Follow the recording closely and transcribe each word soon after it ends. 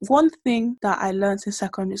One thing that I learned in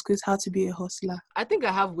secondary school is how to be a hustler. I think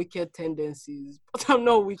I have wicked tendencies, but I'm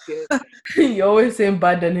not wicked. You're always saying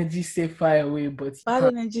bad energy stay far away, but Bad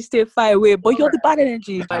energy stay far away, but you're the bad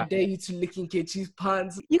energy. I dare you to lick in Kechi's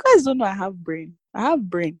pants. You guys don't know I have brain. I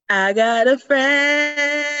got a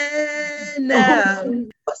friend now.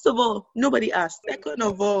 First of all, nobody asked. Second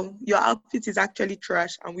of all, your outfit is actually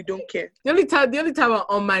trash and we don't care. The only time I'm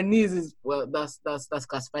on my knees is, well, that's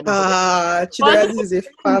classified. Chidera, this is a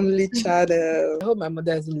family channel. I hope my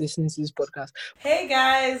mother isn't listening to this podcast. Hey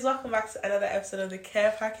guys, welcome back to another episode of the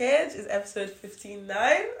Care Package. It's episode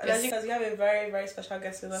 59. And as you guys, we have a very, very special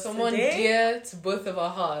guest with us someone today. dear to both of our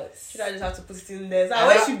hearts. Should I just have to put it in there? I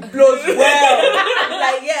wish she blows well.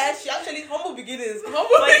 Like, yeah, she actually humble beginnings. But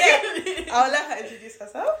yeah, I'll let her introduce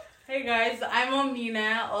herself. Hey guys, I'm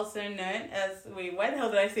Elmina, also known as, why the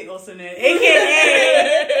hell did I say also known?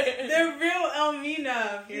 AKA the real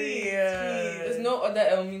Elmina. Please. There's no other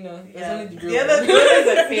Elmina. There's only the real. The other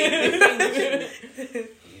is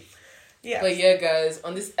Yeah. But yeah, guys,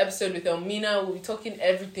 on this episode with Elmina, we'll be talking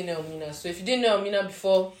everything Elmina. So if you didn't know Elmina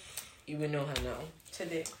before, you will know her now.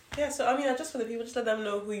 Today. Yeah, so I mean, just for the people, just let them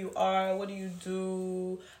know who you are, what do you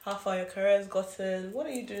do, how far your career has gotten, what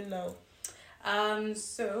are you doing now?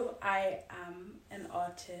 So I am an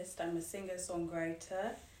artist. I'm a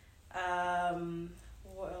singer-songwriter.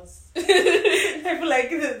 What else? I feel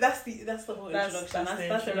like that's the whole introduction.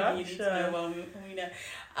 That's everything you need to know about me.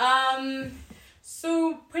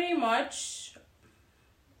 So pretty much,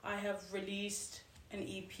 I have released an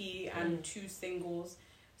EP and 2 singles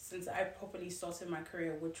since I properly started my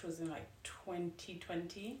career, which was in like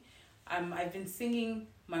 2020. I've been singing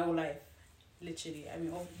my whole life. Literally, I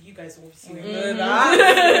mean, you guys obviously know that.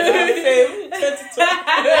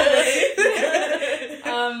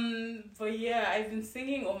 But yeah, I've been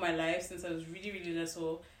singing all my life since I was really, really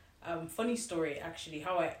little. Funny story, actually,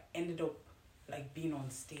 how I ended up like being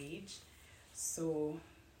on stage. So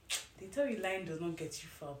they tell you lying does not get you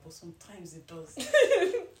far, but sometimes it does.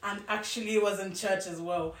 And actually, it was in church as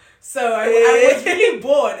well. So I was really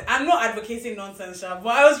bored. I'm not advocating nonsense, but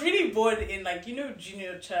I was really bored in, like,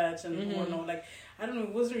 junior church and whatnot. Like, I don't know,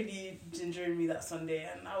 it wasn't really gingering me that Sunday.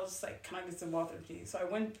 And I was like, can I get to the bathroom, please? So I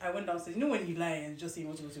went downstairs. You know when you lie and just say you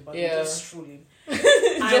want to go to the bathroom, just strolling.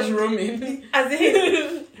 Just roaming. And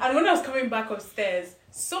when I was coming back upstairs,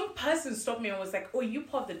 some person stopped me and was like, oh, you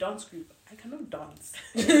part of the dance group. I cannot dance.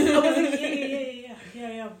 I was like,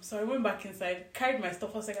 yeah. So I went back inside, carried my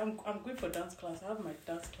stuff. I was like, I'm going for dance class. I have my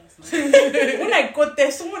dance class now. When I got there,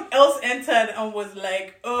 someone else entered and was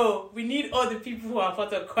like, oh, we need all the people who are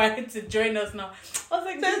part of choir to join us now. I was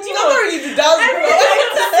like, you not really the dance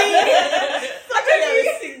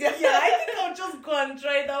I think I'll just go and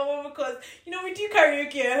try that one because, we do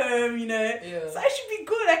karaoke at home, So I should be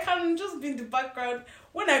good. I can just be in the background.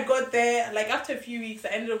 When I got there, like after a few weeks, I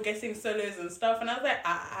ended up getting solos and stuff, and I was like,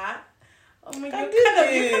 oh my god,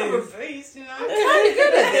 you're kind of a beast, I'm kind of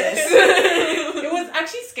good at this. It was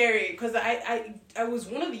actually scary because I was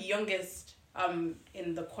one of the youngest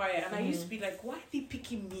in the choir, and I used to be like, why are they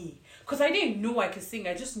picking me? Because I didn't know I could sing.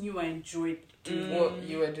 I just knew I enjoyed doing what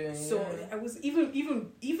you were doing. So I was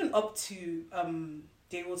even up to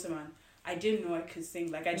Day Waterman. I didn't know I could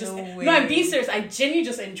sing. Like, no, I'm being serious. I genuinely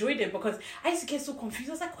just enjoyed it because I used to get so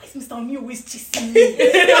confused. I was like, why is Mr. Omi always chasing me?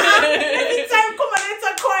 Every time, come on,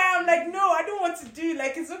 enter choir. I'm like, no, I don't want to do it.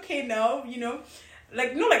 Like, it's okay now,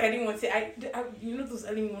 Like, not like I didn't want to. I those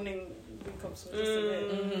early morning wake-ups were just a bit...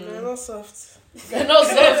 They're not soft. They're not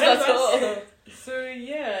soft at all. So,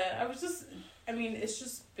 yeah, it's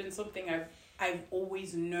just been something I've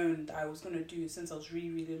always known that I was going to do since I was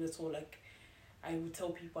really, really little. Like, I would tell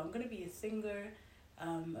people I'm going to be a singer,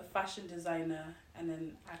 a fashion designer, and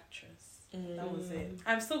an actress. That was it.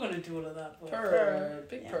 I'm still going to do all of that. But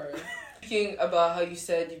Big purr. Thinking about how you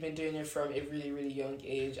said you've been doing it from a really, really young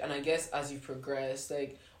age, and I guess as you progress,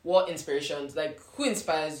 like, what inspirations, like, who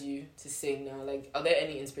inspires you to sing now? Like, are there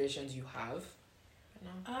any inspirations you have?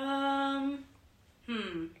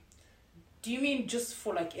 Do you mean just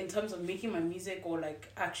for, like, in terms of making my music or,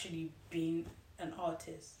 like, actually being an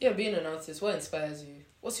artist? Yeah, being an artist. What inspires you?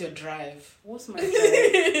 What's your drive? What's my drive?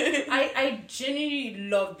 I genuinely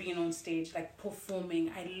love being on stage, like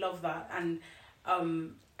performing. I love that. And I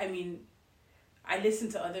listen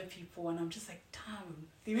to other people and I'm just like, damn,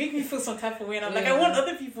 they make me feel some type of way. And I'm like, I want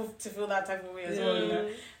other people to feel that type of way as well.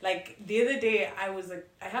 Like the other day, I was like,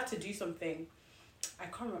 I have to do something. I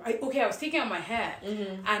can't remember. I was taking out my hair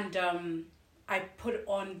and I put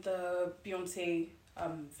on the Beyonce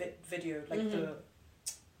video, like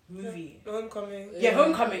movie. Homecoming. Yeah,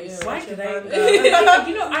 Homecoming. Yeah. Why did I?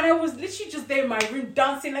 And I was literally just there in my room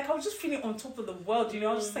dancing. Like, I was just feeling on top of the world,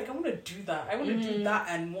 I was just like, I want to do that. I want to do that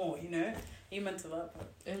and more, Amen to that.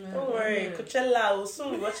 Amen. Don't worry, Coachella, we'll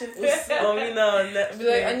soon be watching Elmina on Netflix. Be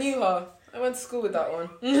like, I knew her. I went to school with that one.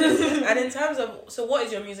 And in terms of, so what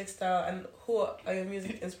is your music style and who are your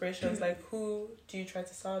music inspirations? Like, who do you try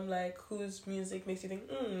to sound like? Whose music makes you think,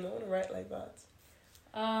 I want to write like that?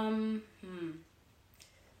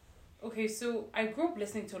 Okay, so I grew up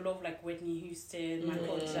listening to a lot of like Whitney Houston,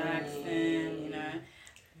 Michael Jackson,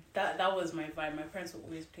 that was my vibe. My parents would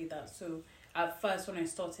always play that. So at first when I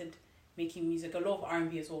started making music, a lot of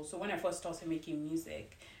R&B as well. So when I first started making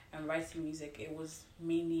music and writing music, it was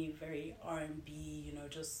mainly very R&B,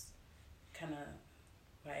 just kind of,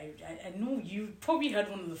 I know you probably heard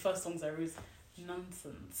one of the first songs I wrote,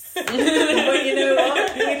 Nonsense. But you know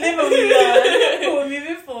what? We live and we learn. We're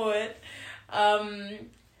moving forward.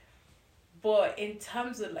 But in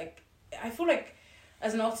terms of like, I feel like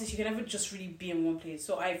as an artist, you can never just really be in one place.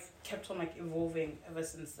 So I've kept on like evolving ever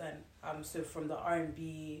since then. So from the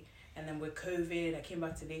R&B, and then with COVID, I came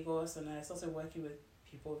back to Lagos and I started working with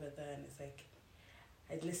people over there, and it's like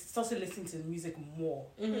I started listening to music more,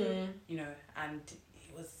 and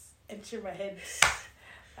it was entering my head.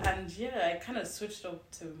 And I kind of switched up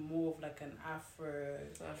to more of like an Afro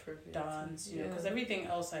dance, because everything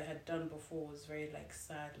else I had done before was very like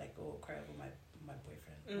sad, like cry over my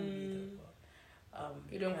boyfriend.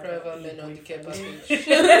 You don't cry over men on the care package.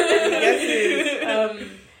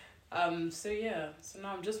 So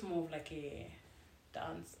now I'm just more of like a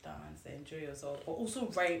dance, enjoy yourself, but also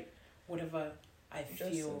write whatever I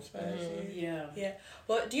feel. Yeah.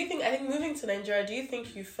 Well, do you think? I think moving to Nigeria, do you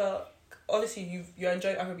think you felt? Obviously, you're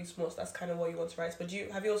enjoying Afrobeats most. That's kind of what you want to write. But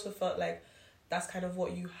have you also felt like that's kind of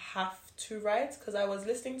what you have to write? Because I was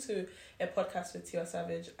listening to a podcast with Tiwa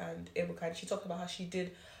Savage and Ebuka, and she talked about how she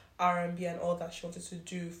did R&B and all that she wanted to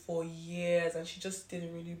do for years, and she just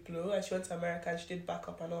didn't really blow. And she went to America and she did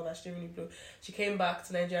backup and all that. She didn't really blow. She came back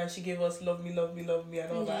to Nigeria and she gave us Love Me, Love Me, Love Me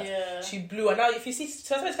and all that. Yeah. She blew. And now if you see, Tiwa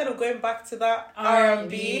Savage kind of going back to that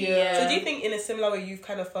R&B. Yeah. So do you think in a similar way you've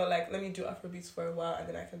kind of felt like, let me do Afrobeats for a while and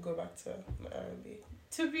then I can go back to my R&B?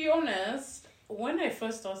 To be honest, when I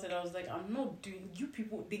first started, I was like, I'm not doing, you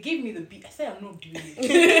people, they gave me the beat. I said, I'm not doing it.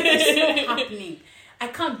 It's not happening. I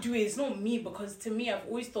can't do it. It's not me, because to me, I've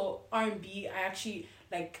always thought R&B, I actually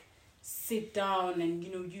like sit down and,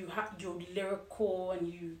 you have your lyrical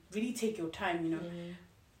and you really take your time,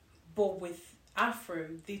 But with Afro,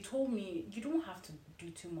 they told me, you don't have to do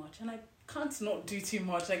too much. And I can't not do too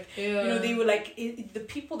much. Like, they were like, the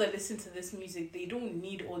people that listen to this music, they don't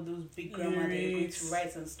need all those big grammar that you're going to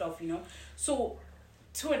write and stuff, So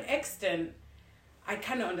to an extent, I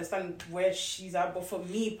kind of understand where she's at. But for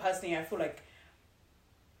me personally, I feel like,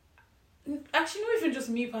 actually not even just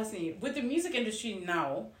me personally, with the music industry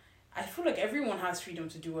now, I feel like everyone has freedom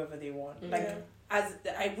to do whatever they want. Like, as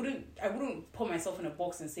I wouldn't put myself in a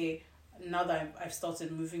box and say, now that I've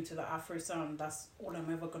started moving to the Afro sound, that's all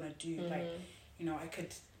I'm ever gonna do. Like, I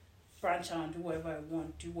could branch out and do whatever I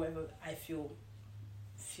want, do whatever I feel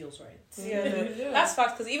feels right. That's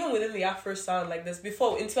fact, because even within the Afro sound, like this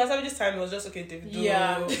before in Tiwa Savage's time, it was just okay,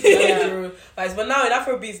 Davido, but now in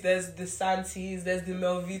Afrobeats, there's the Santis, there's the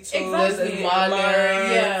Melvito, there's the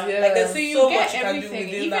Mari, like there's so you so get much you everything. can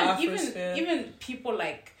do within the Afrosphere. Even people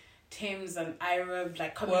like Thames and Arab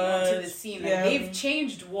like coming onto the scene, like they've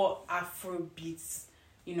changed what Afrobeats,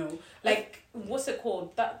 like what's it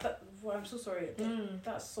called? That I'm so sorry.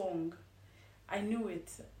 That song. I knew it.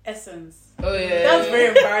 Essence. Oh yeah. That's very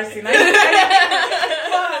embarrassing.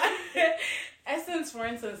 Essence, for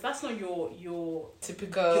instance, that's not your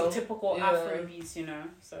typical Afrobeats,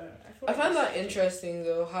 So I found that interesting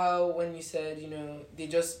though, how when you said,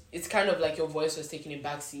 it's kind of like your voice was taking a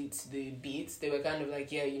backseat to the beats. They were kind of like,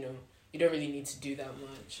 you don't really need to do that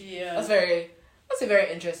much. Yeah. That's a very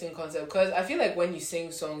interesting concept, because I feel like when you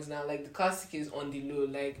sing songs now, like the classic is on the low,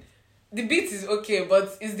 like the beat is okay,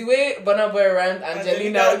 but it's the way Burna Boy rhymed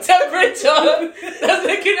Angelina temperature that's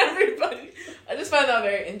making everybody. I just find that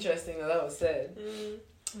very interesting that was said.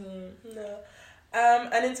 No.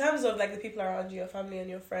 And in terms of like the people around you, your family and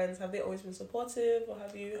your friends, have they always been supportive, or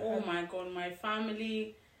have you? Oh my god, my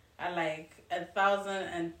family are like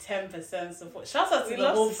 1,010% support. Shout out to the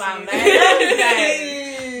whole family.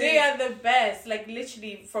 They are the best. Like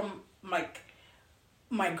literally from like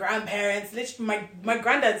my grandparents. Literally, my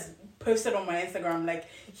granddad's posted on my Instagram, like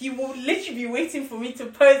he will literally be waiting for me to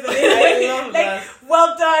post it. Like,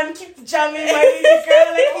 well done, keep jamming, my baby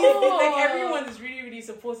girl. Like everyone is really, really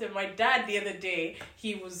supportive. My dad the other day,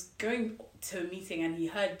 he was going to a meeting and he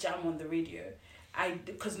heard Jam on the radio,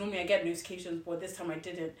 because normally I get notifications, but this time I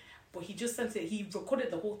didn't. But he just sent it. He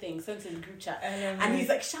recorded the whole thing, sent it in the group chat, and he's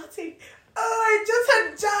like shouting, "Oh, I just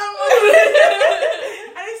had jam!"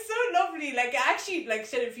 And it's so lovely. Like I actually like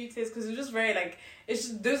shed a few tears because it's just very like it's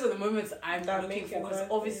just those are the moments I'm looking for because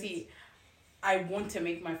obviously I want to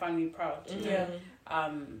make my family proud. You know?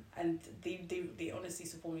 And they honestly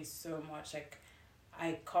support me so much. Like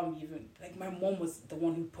I can't even like my mom was the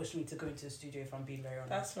one who pushed me to go into the studio. If I'm being very honest,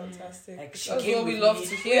 that's fantastic. Like she That's came what we with love me.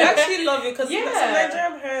 to We hear. actually love it because Yeah. some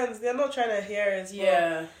Nigerian parents, they're not trying to hear it.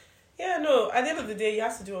 Yeah. Yeah, no. At the end of the day, you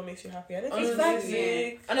have to do what makes you happy. And if it's Exactly.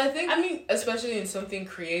 music, And I think, I mean, especially in something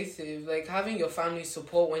creative, like having your family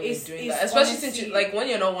support when you're It's- doing it's that, especially honestly- since you, like when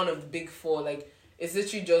you're not one of the big four, like it's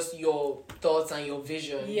literally just your thoughts and your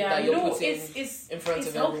vision that you're putting in front it's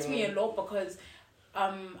of helped everyone. me a lot because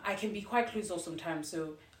I can be quite closed off sometimes.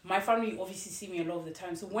 So my family obviously see me a lot of the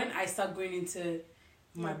time. So when I start going into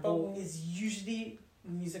my bubble, it's usually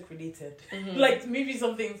music related. Like maybe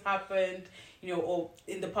something's happened, you know, or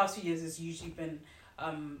in the past few years it's usually been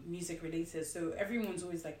music related. So everyone's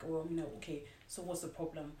always like, well, you know, okay, so what's the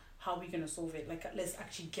problem? How are we gonna solve it? Like let's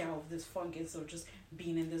actually get out of this funk instead of just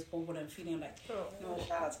being in this bubble and feeling like no.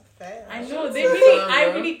 shout out to fans. I know they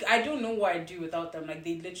really I don't know what I'd do without them. Like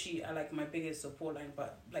they literally are like my biggest support line,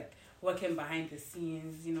 but like working behind the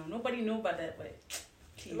scenes, you know, nobody know about that, but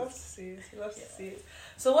You love to see it. You love to see it.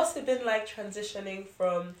 So what's it been like transitioning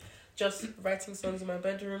from just writing songs in my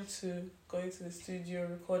bedroom to going to the studio,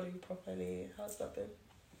 recording properly? How's that been?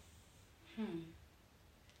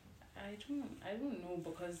 I don't know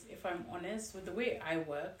because if I'm honest with the way I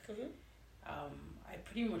work, I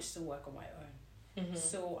pretty much still work on my own.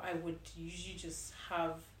 So I would usually just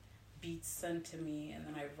have beats sent to me and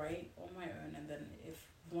then I write on my own, and then if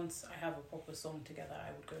once I have a proper song together,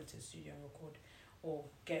 I would go into the studio and record or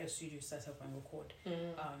get a studio set up and record.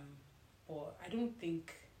 But I don't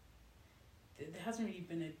think there hasn't really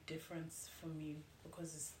been a difference for me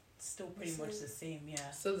because it's still pretty much the same.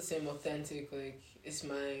 Yeah, Still the same authentic, like it's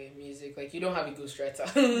my music. Like you don't have a ghostwriter.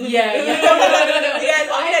 yeah. Yeah,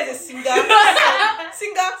 Elmina is a singer,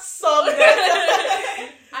 songwriter.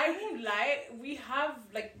 I won't lie. We have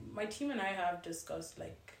like my team and I have discussed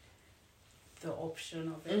like the option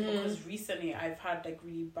of it because recently I've had like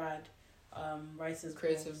really bad writers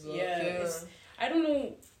Creative block. Yeah. I don't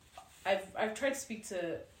know. I've tried to speak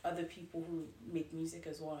to other people who make music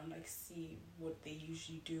as well and like see what they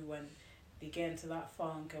usually do when they get into that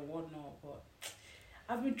funk and whatnot, but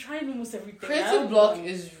I've been trying almost everything. Creative block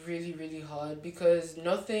is really, really hard because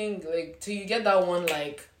nothing like till you get that one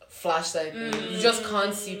like flashlight thing, you just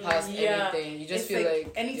can't see past anything. You just feel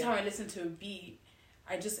like anytime I listen to a beat,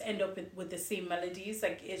 I just end up with the same melodies.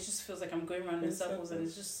 Like it just feels like I'm going around in circles,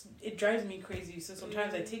 and it drives me crazy. So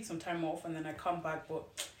sometimes I take some time off and then I come back, but.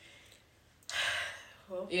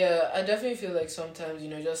 Yeah, I definitely feel like sometimes, you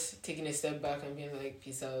know, just taking a step back and being like,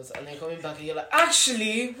 peace out, and then coming back and you're like,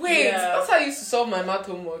 actually, wait, that's how I used to solve my math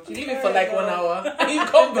homework. You leave it for like 1 hour and you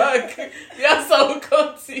come back, the answer will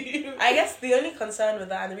come to you. I guess the only concern with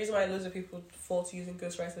that, and the reason why loads of people fall to using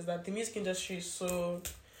ghostwriters, is that the music industry is so,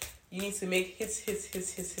 you need to make hits,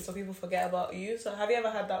 so people forget about you. So have you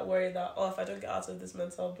ever had that worry that, if I don't get out of this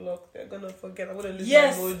mental block, they're going to forget, I'm going to lose my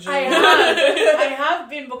mojo? I have. I have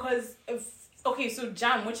been because okay, so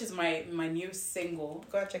Jam, which is my new single.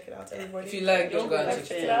 Go and check it out, everybody. If you like, just go and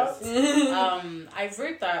check it out. I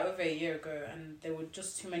wrote that over a year ago, and there were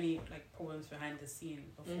just too many like problems behind the scene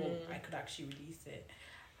before I could actually release it.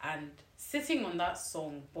 And sitting on that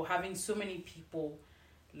song, but having so many people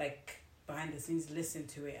like behind the scenes listen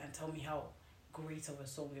to it and tell me how great of a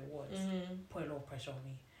song it was, put a lot of pressure on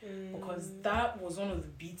me. Because that was one of the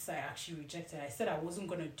beats I actually rejected. I said I wasn't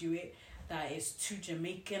gonna do it. That it's too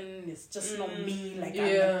Jamaican. It's just not me. Like I'm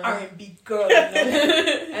an R&B girl. You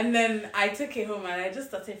know? And then I took it home and I just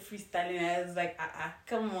started freestyling. I was like,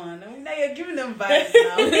 come on. I mean, now you're giving them vibes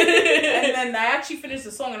now. And then I actually finished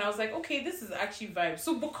the song and I was like, okay, this is actually vibes.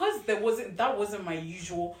 So because that wasn't my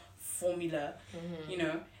usual formula, you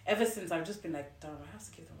know. Ever since I've just been like, damn, I have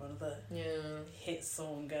to give them another hit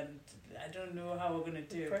song, and I don't know how we're gonna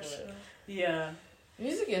do it. But yeah.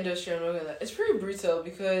 Music industry, I'm not gonna lie, it's pretty brutal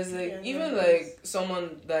because like even like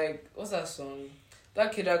someone like what's that song?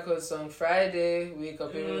 That Kid Code song, Friday, Wake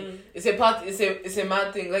Up. It's a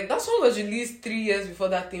mad thing. Like that song was released 3 years before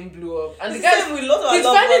that thing blew up, and the guys he's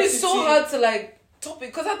finding it so hard to like top it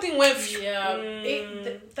because that thing went.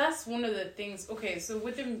 That's one of the things. Okay, so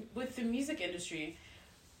with the music industry,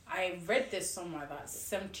 I read this somewhere that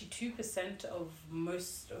 72% of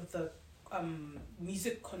most of the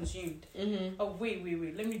music consumed. Mm-hmm. Oh wait,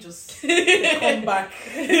 let me just come back.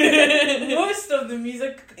 Most of the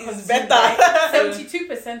music is consumed, better.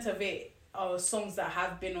 72% of it are songs that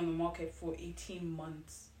have been on the market for 18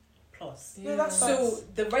 months plus. No, that's So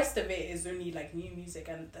fast. the rest of it is only like new music,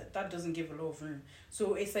 and that doesn't give a lot of room.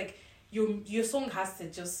 So it's like your song has to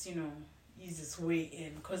just, you know, ease its way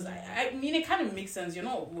in, because I mean, it kind of makes sense. You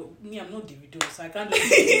know, me, I'm not Davido, so I can't like,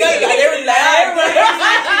 You know,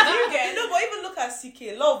 but even look at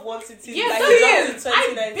CK, Love Wants It. yeah, like, so he dropped in I've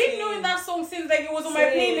 2019. been knowing that song since like it was on my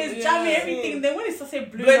Same, playlist, yeah. jamming everything. Then when it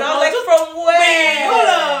started blowing But up, I'm I like, was from where? hold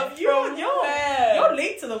up, From where? you're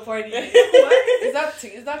late to the party. What?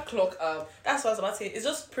 Is that clock up? That's what I was about to say. It's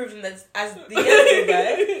just proving that as the years go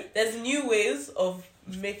by, there's new ways of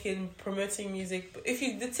promoting music. But if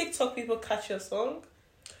the TikTok people catch your song,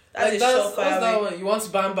 that's Like a what's surefire that way. one? You want to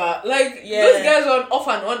bamba? Like Yeah. those guys are off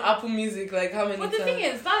and on Apple Music. Like how many But the times? thing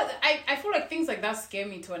is that I feel like things like that scare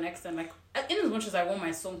me to an extent. Like, in as much as I want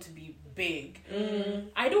my song to be big,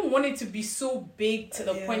 I don't want it to be so big to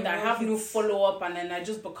the point that I have no follow up, and then I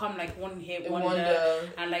just become like one hit wonder,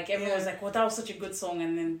 and like everyone's like, "Well, that was such a good song,"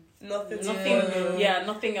 and then Nothing else.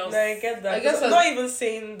 nothing else. No, I get that. I guess I'm not even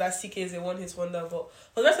saying that CK is a one-hit wonder, but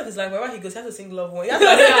for the rest of his life, wherever he goes, he has to sing Love One. He has to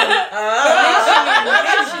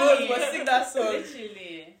Literally. but sing that song.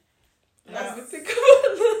 Literally.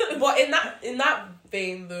 But in that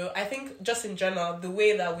vein, though, I think just in general, the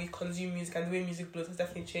way that we consume music and the way music blows has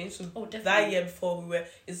definitely changed. So Oh, definitely. that year before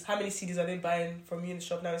is how many CDs are they buying from you in the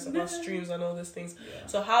shop now? It's about streams and all those things. Yeah.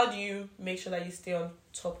 So how do you make sure that you stay on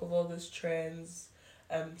top of all those trends,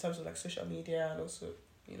 in terms of like social media and also,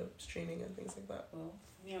 you know, streaming and things like that? Well,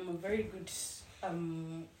 yeah, I'm a very good.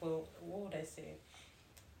 Well, what would I say?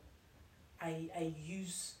 I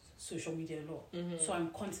use social media a lot, so I'm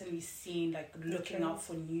constantly seeing, like, looking out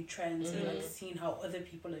for new trends and like seeing how other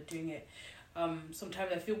people are doing it.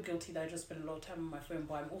 Sometimes I feel guilty that I just spend a lot of time on my phone,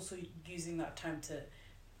 but I'm also using that time to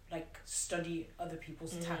like study other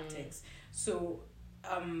people's tactics. So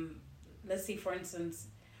let's say, for instance,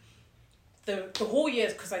 the whole year,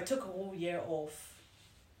 because I took a whole year off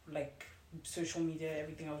like social media,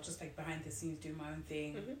 everything. I was just like behind the scenes doing my own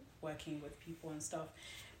thing, working with people and stuff,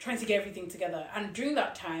 trying to get everything together. And during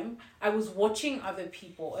that time, I was watching other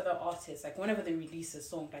people, other artists, like whenever they release a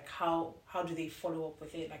song, like how do they follow up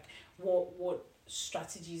with it, like what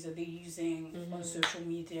strategies are they using on social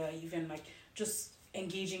media, even like just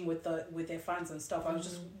engaging with their fans and stuff. I was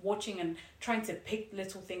just watching and trying to pick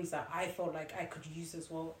little things that I felt like I could use as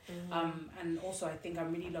well. And also I think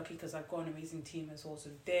I'm really lucky because I've got an amazing team as well, so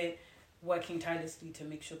they're working tirelessly to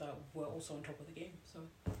make sure that we're also on top of the game. So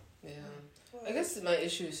yeah, I guess my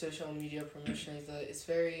issue with social media promotion is that it's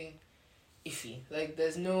very iffy. Like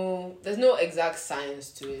there's no exact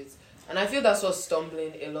science to it, and I feel that's what's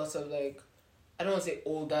stumbling a lot of, like, I don't want to say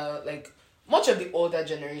older, like much of the older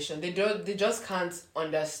generation. They just can't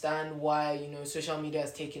understand why, you know, social media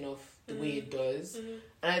has taken off the way it does.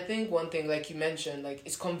 And I think one thing, like you mentioned, like,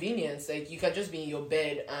 it's convenience. Like you can just be in your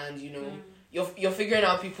bed and, you know, you're figuring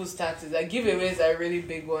out people's tactics. Like giveaways are a really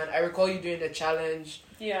big one. I recall you doing the challenge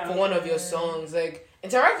for one of your songs. Like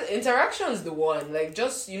interaction's the one. Like,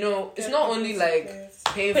 just, you know, it's not only like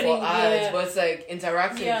paying for ads, but it's like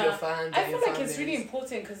interacting with your fans. I feel like it's really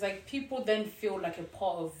important because like people then feel like a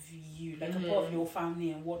part of you, like a part of your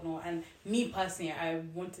family and whatnot. And me personally, I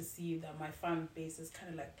want to see that my fan base is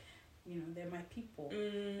kind of like, you know, they're my people.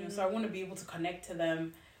 You know, so I want to be able to connect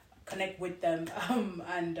with them,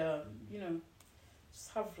 and you know, just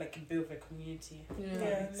have like a bit of a community.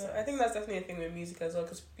 I think that's definitely a thing with music as well,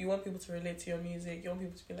 because you want people to relate to your music. You want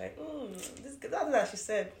people to be like, that's what she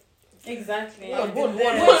said. Exactly. Yeah, Well,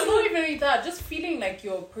 it's not even really that. Just feeling like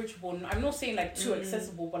you're approachable. I'm not saying like too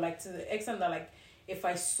accessible, but like to the extent that like if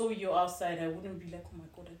I saw you outside, I wouldn't be like, oh my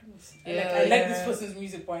god, I don't want to see. I like this person's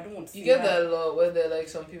music, but I don't want to see. You get that a lot where they're like,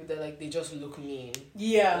 some people, they're like, they just look mean.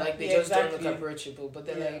 Yeah. Like they just don't look approachable, but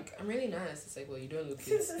they're like, I'm really nice. It's like, well, you don't look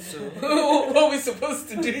it. So what are we supposed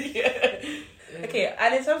to do here? Okay,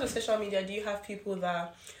 and in terms of social media, do you have people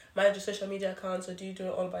that manage your social media accounts, or do you do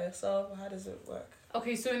it all by yourself? Or how does it work?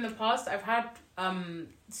 Okay, so in the past, I've had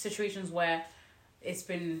situations where it's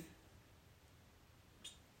been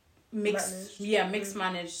mixed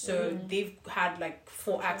managed. So they've had like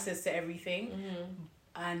full access to everything,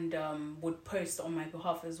 and would post on my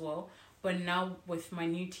behalf as well. But now with my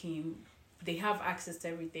new team, they have access to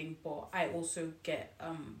everything, but I also get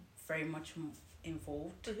very much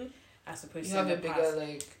involved as opposed to you have a bigger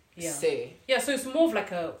like say. Yeah, so it's more of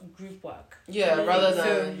like a group work. Yeah, rather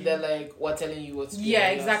than they're like, we're telling you what's. Yeah,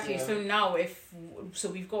 exactly. Yeah. So now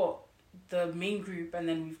we've got the main group, and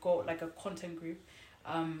then we've got like a content group.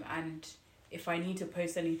 And if I need to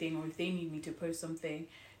post anything or if they need me to post something,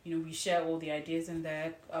 you know, we share all the ideas in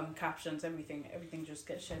there, captions, everything just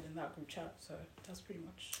gets shared in that group chat. So that's pretty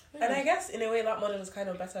much. And I guess in a way that model is kind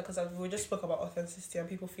of better because we just spoke about authenticity and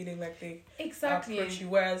people feeling like they approach you.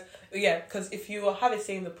 Whereas, because if you have it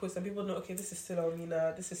saying the post and people know, okay, this is still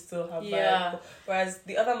Elmina, this is still her vibe. Whereas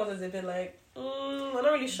the other models, they've been like, I'm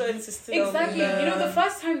not really sure this is still exactly. Elmina. You know, the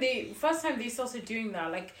first time they started doing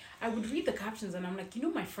that, like, I would read the captions and I'm like, you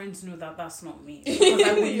know, my friends know that that's not me because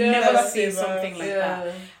I would never say something like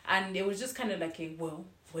that. And it was just kind of like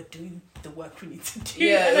we're doing the work we need to do.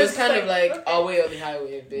 Yeah, and it was kind of like our way or the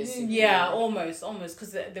highway, basically. Yeah, almost,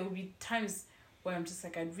 because there would be times where I'm just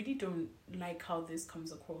like, I really don't like how this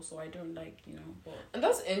comes across, or I don't like, you know. But... And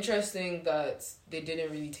that's interesting that they didn't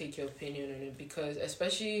really take your opinion on it, because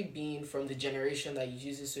especially being from the generation that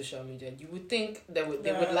uses social media, you would think they would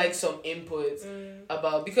like some input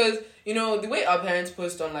about, because, you know, the way our parents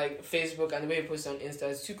post on like Facebook and the way we post on Insta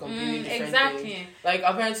is two completely different things. Like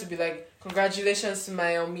our parents would be like, congratulations to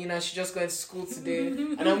my Elmina, she just went to school today,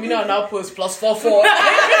 and Elmina now posts +44.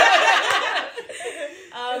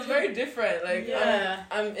 It's very different. Like,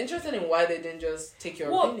 I'm interested in why they didn't just take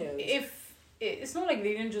your opinions. If it's not like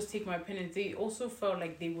they didn't just take my opinions, they also felt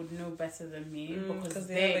like they would know better than me because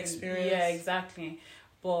they have experience. Yeah, exactly.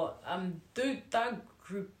 But that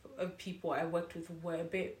group of people I worked with were a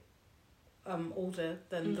bit older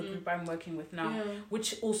than the group I'm working with now,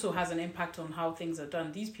 which also has an impact on how things are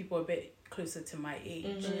done. These people are a bit closer to my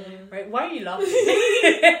age, right? Why are you laughing?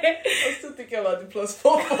 I'm still thinking about the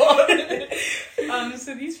 +44.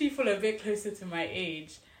 So these people are a bit closer to my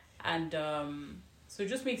age, and so it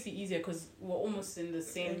just makes it easier because we're almost in the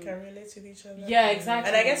same. We can relate with each other. Yeah, exactly.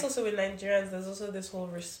 And I guess also with Nigerians, there's also this whole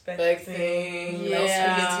respect thing. Speaking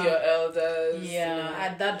to your elders.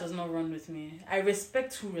 Yeah, that does not run with me. I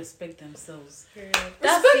respect who respect themselves.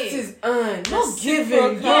 Respect is earned, not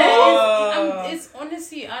given. Yeah, it's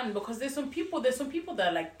honestly earned, because there's some people that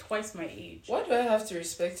are like twice my age. Why do I have to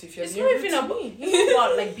respect you if you're it's being not rude even to about, me? it's not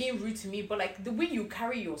about like being rude to me, but like the way you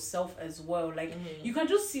carry yourself as well. Like you can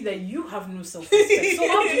just see that you have no self-respect. So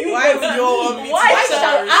how do you why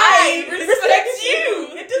shall I respect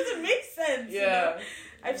you? It doesn't make sense. Yeah. You know?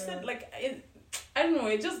 I've said like I don't know.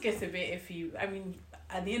 It just gets a bit iffy. I mean,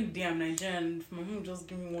 at the end of the day, I'm Nigerian. If my mom just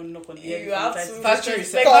give me one knock on the head, you have to factory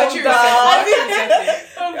respect. Just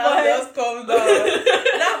calm down.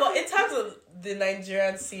 Now, but in terms of the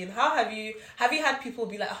Nigerian scene, how have you had people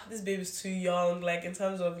be like, this baby's too young, like in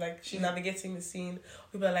terms of like she's navigating the scene?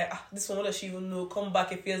 People are like, this one, what does she even know? Come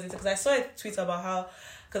back if years later. Because I saw a tweet about how,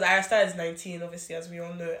 because Arasta is 19, obviously, as we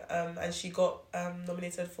all know, and she got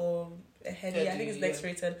nominated for a Henny. I think it's next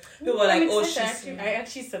rated. People were like, I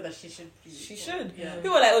actually said that she should be. She should. Yeah.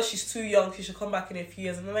 People were like, she's too young, she should come back in a few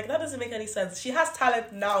years. And I'm like, that doesn't make any sense. She has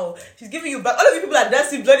talent now. She's giving you back. All of you people are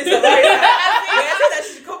dancing bloody stuff. I said that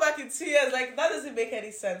she should come back in 2 years. Like, that doesn't make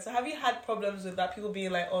any sense. So have you had problems with that? People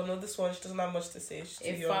being like, oh no, this one, she doesn't have much to say. She's too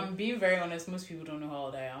young. If I'm being very honest, most people don't know how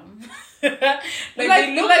old I am. They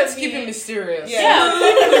like to keep it mysterious. Yeah.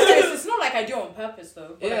 It's not like I do it on purpose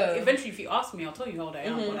though. But like, eventually, if you ask me, I'll tell you how old I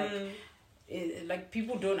am. But like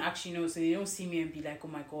people don't actually know, so they don't see me and be like, oh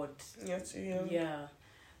my god, you're too young. Yeah.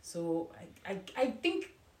 So I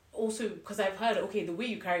think also because I've heard, okay, the way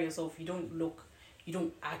you carry yourself, you don't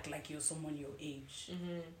act like you're someone your age,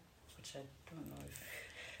 which I don't know if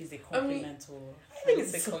is a compliment or. I think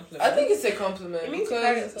it's a compliment. I think it's a compliment. It means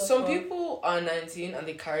because some people are 19 and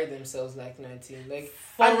they carry themselves like 19. Like,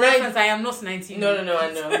 for reference, I am not 19. No, I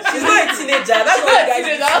know. She's not a teenager.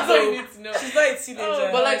 That's what you need to know. She's not a teenager.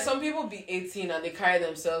 But like some people be 18 and they carry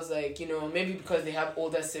themselves like, you know, maybe because they have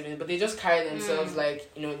older siblings, but they just carry themselves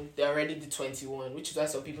like, you know, they're already the 21, which is why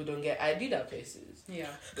some people don't get ID'd at places. Yeah.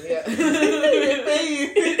 Yeah. And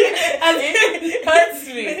it hurts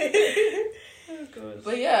me.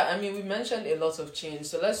 But yeah, I mean, we mentioned a lot of change.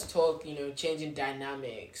 So let's talk, you know, changing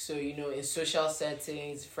dynamics. So, you know, in social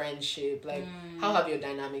settings, friendship, like how have your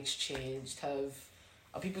dynamics changed?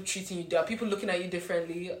 Are people treating you, are people looking at you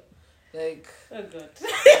differently? Like, oh god.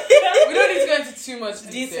 We don't need to go into too much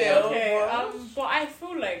detail. Okay, but I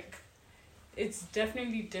feel like it's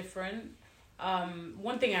definitely different.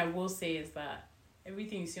 One thing I will say is that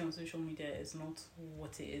everything you see on social media is not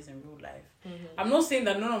what it is in real life. I'm not saying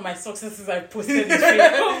that none of my successes I've posted is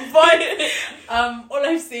real, but all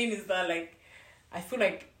I'm saying is that like I feel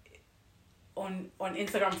like on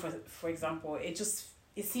Instagram for example, it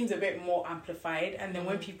seems a bit more amplified, and then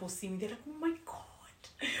when people see me, they're like, oh my god,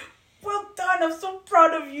 well done, I'm so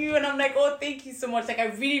proud of you, and I'm like, oh, thank you so much. Like I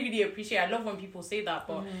really, really appreciate it. I love when people say that,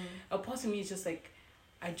 but a part of me is just like,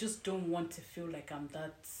 I just don't want to feel like I'm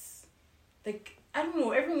that, like I don't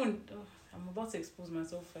know, everyone. Oh, I'm about to expose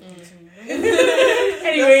myself.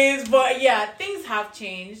 Anyways, but yeah, things have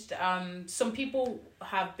changed. Some people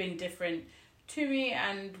have been different to me,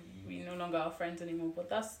 and we no longer are friends anymore. But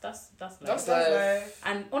that's life. That's life.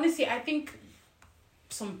 And honestly, I think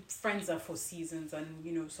some friends are for seasons,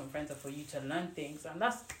 and some friends are for you to learn things, and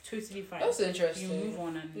that's totally fine. That's interesting. You move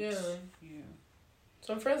on, and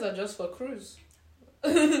some friends are just for cruise.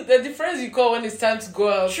 They're the friends you call when it's time to go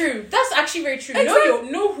out. True, that's actually very true. Exactly.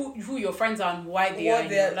 Know who your friends are and why they are in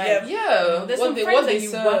your life. Yeah, there's some friends that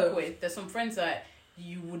you work with. There's some friends that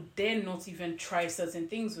you would dare not even try certain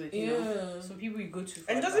things with. You know, some people you go to.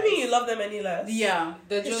 And it doesn't mean you love them any less. Yeah,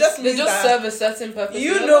 they just serve a certain purpose.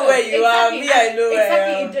 You know where you are. Me, I know where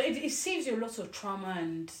I am. It saves you lots of trauma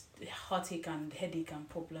and heartache and headache and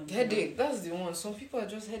problems. Headache, that's the one. Some people are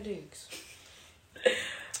just headaches.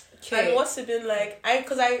 And what's it been like? I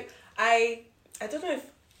don't know if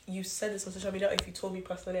you said this on social media or if you told me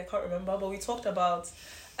personally, I can't remember, but we talked about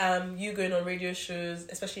you going on radio shows,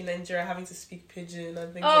 especially in Nigeria, having to speak pidgin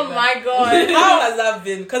and things like that. Oh my god. How has that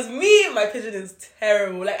been? Because my pidgin is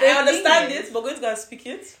terrible. Like, I understand it, but going to go and speak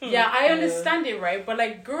it? Yeah, I understand it, right? But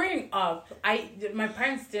like growing up, my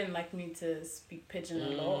parents didn't like me to speak pidgin a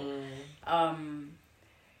lot.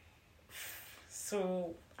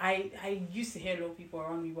 So I used to hear a lot of people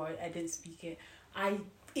around me, but I didn't speak it. I,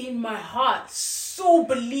 in my heart, so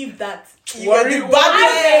believed that you were the baddest.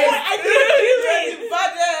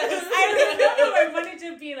 I remember my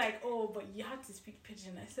manager being like, "Oh, but you have to speak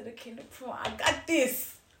pidgin." I said, "Okay, no problem. I got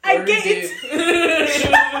this. I get it."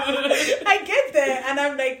 I get there, and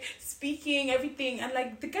I'm like speaking everything, and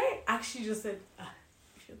like the guy actually just said,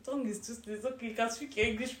 "If your tongue is just this, okay, you can speak your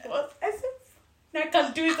English first." I said, I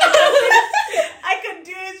can do it. I can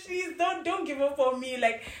do it. Please don't give up on me.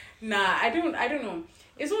 Like, nah, I don't know.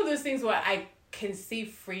 It's one of those things where I can say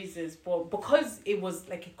phrases, but because it was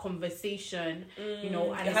like a conversation, and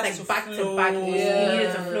it's like back to back, it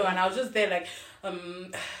needed to flow, and I was just there like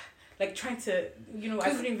trying to, I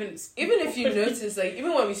couldn't even. Even if you notice, like,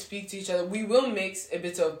 even when we speak to each other, we will mix a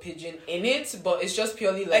bit of pidgin in it, but it's just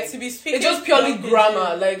purely like to be speaking. It's just purely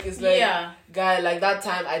grammar. Like, it's like, guy, like that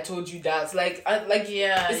time I told you that. Like,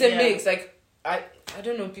 it's a mix. Like, I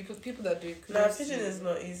don't know, people that do it. Nah, pidgin is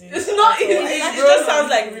not easy. It's not easy. It just sounds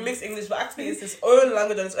like remixed English, but actually it's its own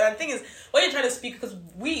language on its own. And the thing is, when you're trying to speak, because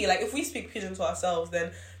if we speak pidgin to ourselves,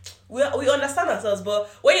 then we understand ourselves. But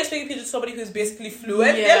when you're speaking pidgin to somebody who's basically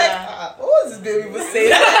fluent, they're like, what was this baby was saying?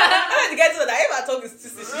 The guy told that if I talk is too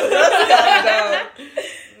just calm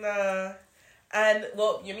down. Nah. And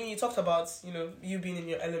you talked about you being in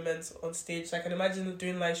your element on stage. So I can imagine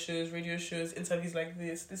doing live shows, radio shows, interviews like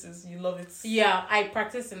this. You love it. Yeah, I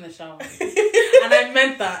practice in the shower, and I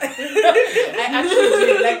meant that. I actually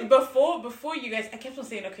do. Like before you guys, I kept on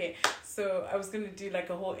saying, okay, so I was gonna do like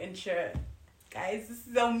a whole intro. Guys, this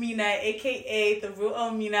is Elmina, aka the real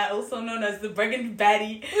Elmina, also known as the Burgundy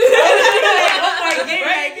Baddie.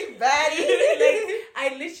 Burgundy Baddie.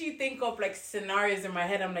 I literally think of like scenarios in my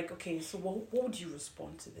head. I'm like, okay, so what would you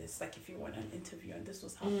respond to this? Like, if you went on an interview and this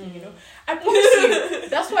was happening, I promise you.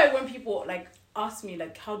 That's why when people like ask me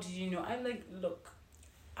like, how did you know? I'm like, look,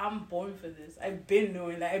 I'm born for this. I've been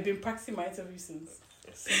knowing, like, I've been practicing my interview since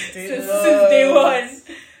day one.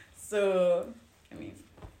 So, I mean.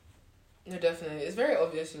 No, definitely. It's very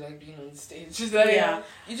obvious you like being on stage. Just like,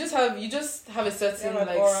 you just have a certain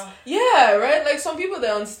like aura. Yeah, right? Like some people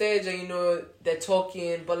they're on stage and they're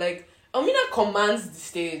talking, but like Elmina commands the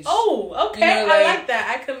stage. Oh, okay. I like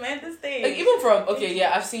that. I command the stage. Like even from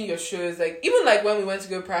I've seen your shows. Like even like when we went to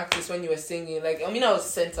go practice when you were singing, like Elmina was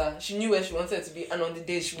center. She knew where she wanted to be, and on the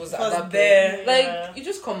day she was at that there. Like you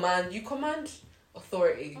just command. You command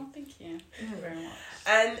authority. Oh, thank you. Thank you very much.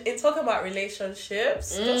 And in talking about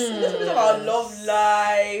relationships, just a little bit of our love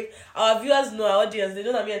life. Our viewers know, our audience, they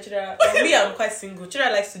know that me and Chidera, I'm quite single.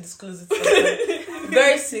 Chidera likes to disclose it sometimes.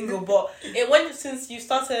 Very single. But since you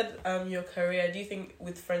started your career, do you think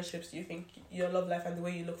with friendships, do you think your love life and the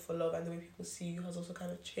way you look for love and the way people see you has also kind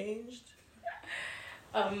of changed?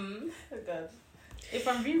 Oh God. If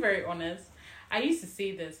I'm being very honest, I used to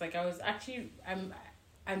say this, like I was actually,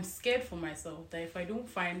 I'm scared for myself that if I don't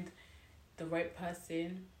find the right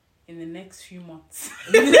person in the next few months,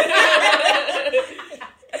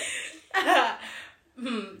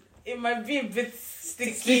 it might be a bit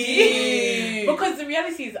sticky. Because the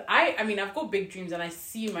reality is, I've got big dreams and I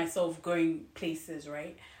see myself going places,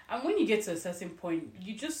 right? And when you get to a certain point,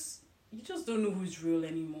 you just don't know who's real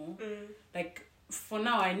anymore. Like for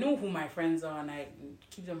now, I know who my friends are and I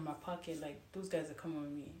keep them in my pocket. Like those guys are coming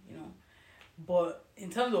with me, But in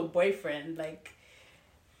terms of boyfriend, like,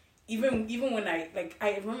 even when I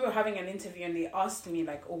remember having an interview and they asked me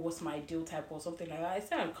like, oh, what's my ideal type or something like that. I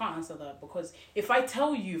said I can't answer that because if I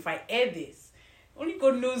tell you, if I air this, only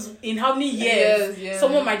God knows in how many years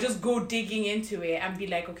someone might just go digging into it and be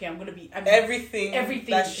like, okay, everything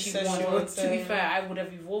that she says she wants. wants. To be fair, I would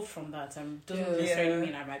have evolved from that. Doesn't necessarily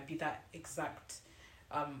mean I might be that exact.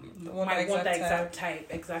 Might want that exact type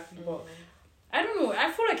exactly, but I don't know.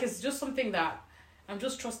 I feel like it's just something that I'm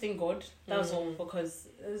just trusting God. That's all, because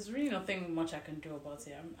there's really nothing much I can do about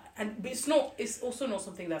it. But it's also not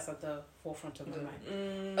something that's at the forefront of my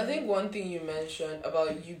mind. I think one thing you mentioned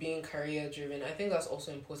about you being career driven, I think that's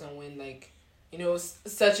also important when like, you know,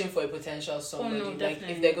 searching for a potential somebody. Like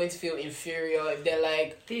if they're going to feel inferior, if they're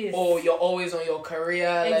like, oh, you're always on your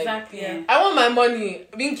career. Exactly. Like, I want my money.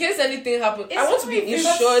 In case anything happens, I want to be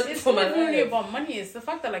insured for my life. It's not really about money. It's the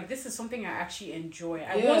fact that like this is something I actually enjoy.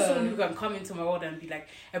 I want someone who can come into my world and be like,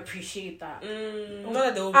 appreciate that. Not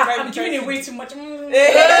that they'll I'm giving it way too much.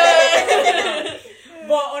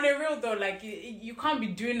 But on a real though, like you can't be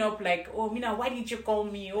doing up like, oh Mina, why didn't you call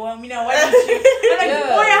me? Or Mina, why didn't you? I'm like,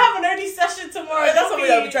 oh, I have an early session tomorrow. That's somebody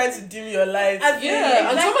that'll be trying to dim your light.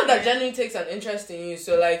 And someone that genuinely takes an interest in you.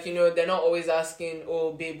 So like, you know, they're not always asking,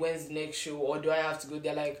 oh babe, when's the next show? Or do I have to go?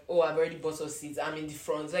 They're like, oh, I've already bought us seats. I'm in the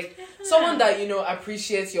front. Like someone that, you know,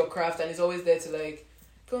 appreciates your craft and is always there to like,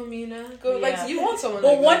 go Mina, go. Like you want someone.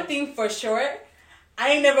 But like one that. thing for sure,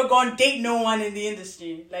 I ain't never gonna date no one in the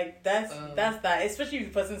industry. Like that's that. Especially if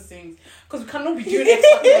the person sings, because we cannot be doing X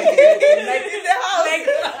Factor like in the house.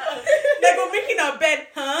 Like we're making our bed.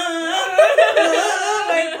 Why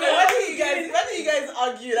do you guys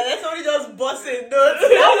argue? Like somebody just busting notes.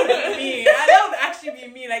 That would be me. That would actually be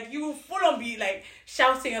me. Like you full on be like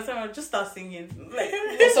shouting or something. Just start singing. Like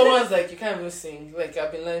someone's like, you can't even sing. Like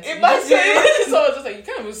I've been learning. Imagine someone's just like, you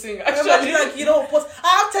can't even sing. Actually, like you know,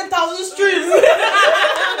 I have 10,000 streams.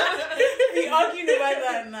 We arguing about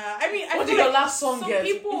that now. I mean, what did your last song get?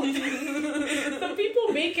 Some people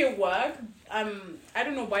make it work. I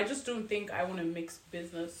don't know, but I just don't think I want to mix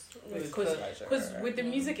business because with the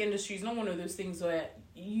music industry, it's not one of those things where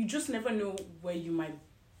you just never know where you might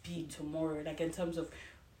be tomorrow. Like in terms of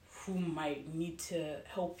who might need to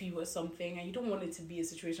help you with something, and you don't want it to be a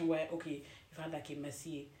situation where okay, you've had like a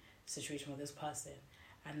messy situation with this person,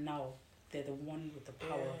 and now they're the one with the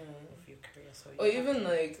power of your career. So or even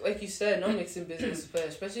like you said, not mixing business, but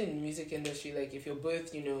especially in the music industry, like if you're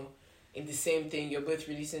both, you know, in the same thing, you're both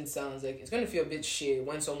releasing sounds, like it's going to feel a bit shit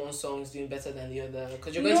when someone's song's doing better than the other,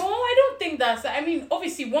 because you're going I don't think that's, I mean,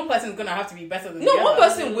 obviously one person's going to have to be better than the other. One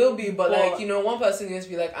person will be, but like, you know, one person is going to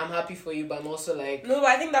be like, I'm happy for you, but I'm also like... No, but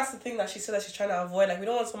I think that's the thing that she said that she's trying to avoid. Like, we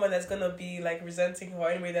don't want someone that's going to be like resenting her or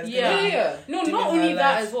anybody that's going to No, not only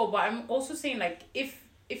that as well, but I'm also saying like, if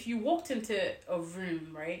you walked into a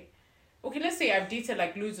room, right? Okay, let's say I've dated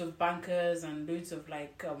like loads of bankers and loads of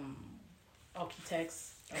like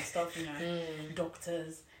architects and stuff, you know,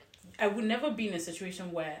 doctors. I would never be in a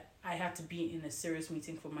situation where I had to be in a serious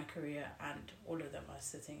meeting for my career and all of them are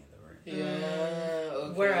sitting in the room. Yeah.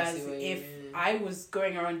 Okay, whereas if I was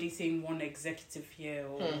going around dating one executive here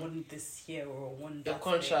or one this year or one your that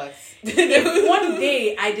contract. If one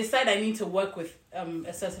day I decide I need to work with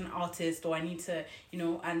a certain artist or I need to, you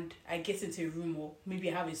know, and I get into a room or maybe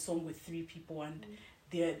I have a song with 3 people and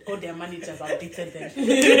all their managers have dated them. What are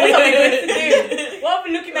we going to do? What are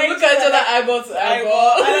we looking at? Look at each other eyeball to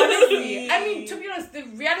eyeball. Honestly, I mean, to be honest, the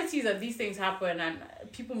reality is that these things happen and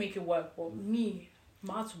people make it work. But me,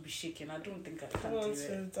 my heart will be shaking. I don't think I can do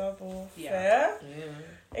it. Double. Yeah.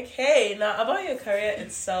 Okay, now about your career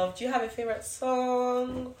itself, do you have a favorite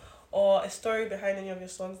song or a story behind any of your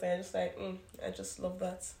songs that you're just like, I just love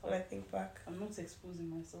that when I think back? I'm not exposing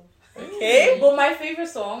myself. Okay. But my favorite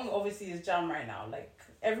song obviously is Jam right now. Like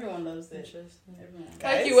everyone loves it. Everyone.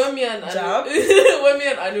 Like when me and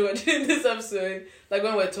Anu were doing this episode, like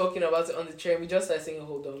when we're talking about it on the train, we just started singing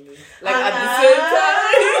 "Hold on Me," like at the same time.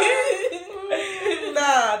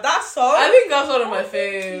 Nah, that song. I think that's one of my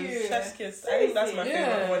faves. Chef's Kiss. I think that's my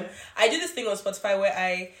favorite one. I do this thing on Spotify where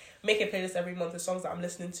I make a playlist every month with songs that I'm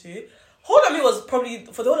listening to. Hold on Me was probably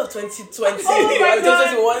for the whole of 2020. Oh my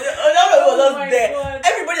God. 2021. Was there. God.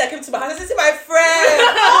 Everybody that came to my house, this is my friend.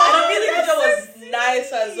 And the music video was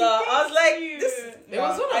nice as well. I was like, this. It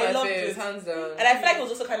was one of my faves, hands down. And I feel like it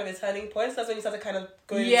was also kind of a turning point. So that's when you started kind of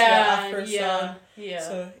going into your Afro sound. Yeah.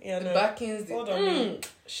 So the backings. Hold on Me.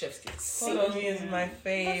 Chef's Kiss. Hold on Me is my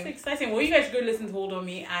fave. That's exciting. Well, you guys should go listen to Hold on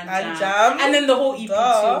Me and Jam. and then the whole EP too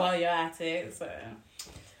while you're at it. So.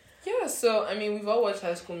 Yeah, so I mean, we've all watched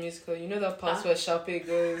High School Musical. You know that part where Sharpay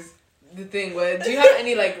goes, the thing where, do you have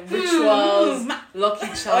any like rituals, lucky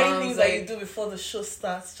charms, or any things that you do before the show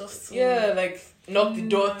starts, just to... like Knock the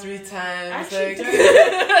door 3 times. Actually, Like,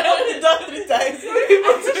 Knock the door 3 times. I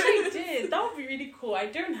actually did. That would be really cool. I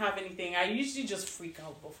don't have anything. I usually just freak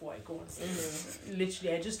out before I go on stage.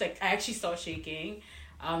 Literally, I actually start shaking.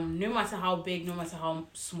 No matter how big, no matter how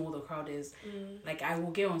small the crowd is, like I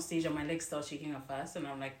will get on stage and my legs start shaking at first, and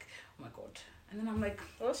I'm like, oh my god. And then I'm like,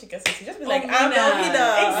 Once she gets it, she just be Oh, like, I'm Elmina.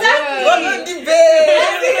 Elmina. Exactly. Go on the bed.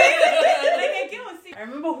 like I get on stage. I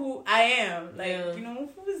remember who I am. Like, you know,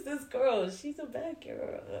 who is this girl? She's a bad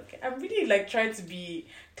girl. Okay. I'm really like trying to be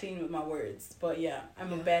clean with my words. But yeah,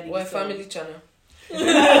 I'm a baddie. we're a so- family channel.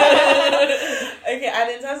 Okay, and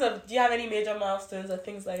in terms of, do you have any major milestones or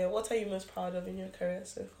things like that? What are you most proud of in your career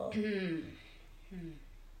so far?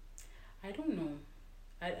 I don't know.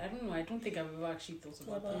 I don't know. I don't think I've ever actually thought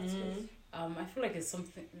about that. I feel like it's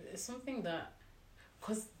something that,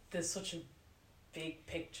 because there's such a big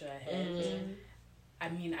picture ahead. I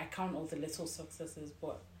mean, I count all the little successes,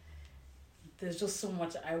 but there's just so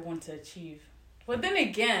much I want to achieve. But then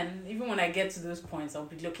again, even when I get to those points, I'll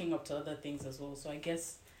be looking up to other things as well. So I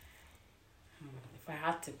guess if I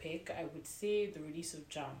had to pick, I would say the release of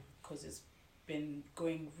Jam, because it's been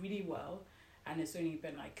going really well and it's only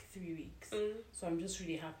been like 3 weeks. So I'm just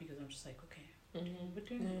really happy because I'm just like, okay, we're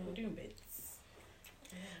doing bits.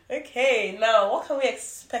 Okay, now what can we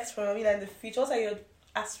expect from Elmina in the future? What are your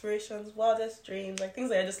aspirations, wildest dreams, like things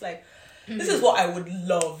that are just like, this is what I would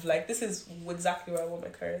love. Like, this is exactly where I want my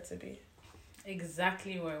career to be.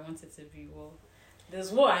 Exactly where I want it to be. Well,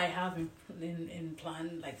 there's what I have in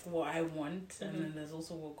plan, like what I want, and then there's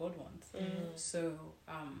also what God wants. So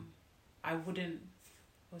I wouldn't,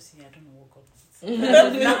 obviously I don't know what God wants.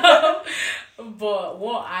 But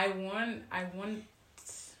what I want, I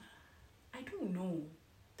don't know.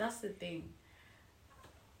 That's the thing.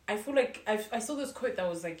 I feel like I saw this quote that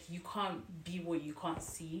was like, you can't be what you can't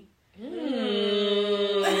see. But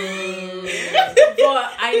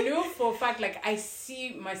I know for a fact, like, I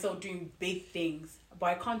see myself doing big things, but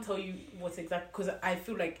I can't tell you what's exact, because I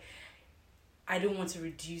feel like I don't want to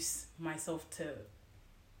reduce myself to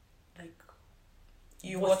like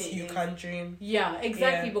what you can dream. Yeah,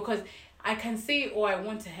 exactly. Because I can say, oh, I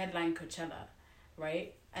want to headline Coachella,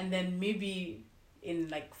 right? And then maybe in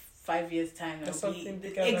like 5 years time There's it'll something be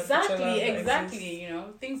bigger than Coachella that exactly, exists. you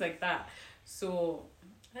know, things like that. So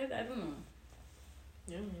I don't know.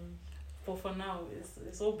 Yeah. But for now,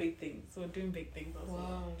 it's all big things. So we're doing big things also.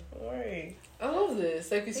 Wow. Don't worry. I love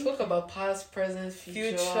this. Like, we spoke about past, present,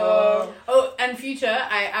 future. Oh, and future,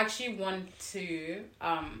 I actually want to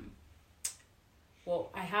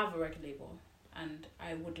well, I have a record label, and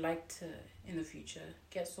I would like to in the future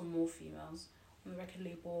get some more females on the record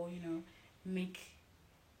label, you know, make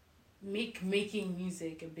making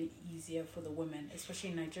music a bit easier for the women,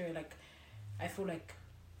 especially in Nigeria. Like, I feel like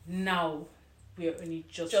now we're only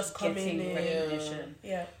just coming getting in. recognition.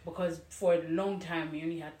 Yeah. Because for a long time we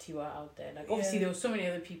only had Tiwa out there. Like, obviously there were so many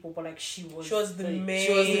other people, but like she was the main.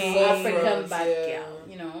 She was the African forefront, bad yeah. girl.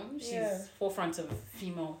 You know, she's forefront of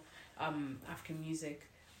female African music.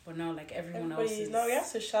 But now, like, everyone else is... Now we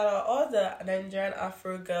have to shout out all the Nigerian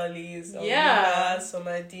Afro girlies. Yeah.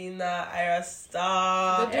 Somadina, Ira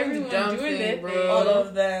Star. They're doing the damn doing thing, it, bro. All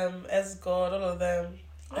of them. S-God, all of them.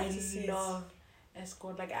 I Nice to see it. love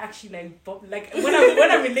escort. Like, actually, like when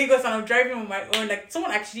I'm in Lagos and I'm driving on my own, like, someone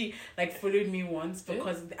actually like followed me once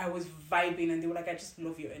because I was vibing, and they were like, "I just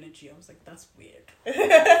love your energy." I was like, "That's weird."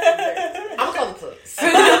 I'm called the police.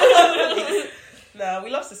 Nah, we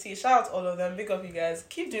love to see it. Shout out to all of them. Big up, you guys.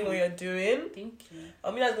 Keep doing what you're doing. Thank you.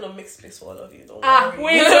 Amina's gonna mix space for all of you. Don't Ah, worry.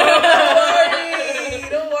 wait.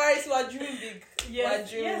 Don't worry. So we're dreaming big. Yes, We're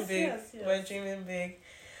dreaming yes, big. yes, yes. We're dreaming big.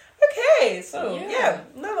 Okay, so yeah,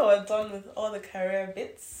 now that we're done with all the career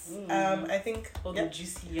bits, I think All the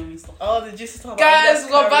juicy, yummy stuff. all the juicy stuff. Guys,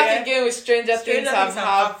 about we're back career. again with Stranger Things Have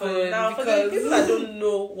Happened. Now, for the Because people that don't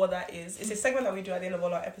know what that is, it's a segment that we do at the end of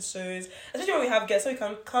all our episodes, especially when we have guests, so we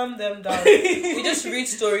can calm them down. We just read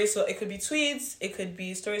stories, so it could be tweets, it could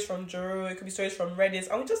be stories from Joro, it could be stories from Reddit,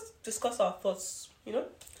 and we just discuss our thoughts, you know?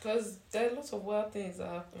 because there are lots of wild things that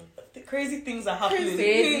happen. The crazy things are happening.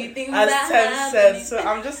 Crazy things As that Tem said. happen. So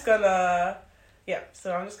I'm just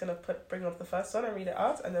gonna bring up the first one and read it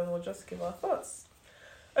out, and then we'll just give our thoughts.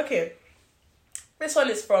 Okay. This one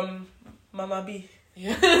is from Mama B.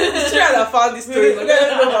 Yeah. It's true that I found this story. I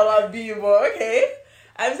don't know Mama B, but okay.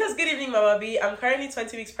 It says, "Good evening, Mama B. I'm currently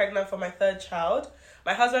 20 weeks pregnant for my third child.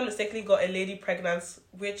 My husband mistakenly got a lady pregnant,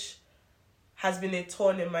 which has been a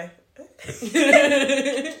thorn in my which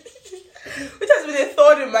has been a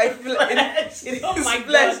thorn in my in Oh his my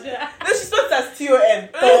flesh. god. No, she spelled it as T-O-N.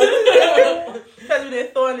 It has been a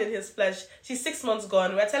thorn in his his flesh. She's 6 months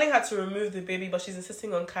gone. We're telling her to remove the baby, but she's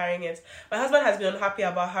insisting on carrying it. My husband has been unhappy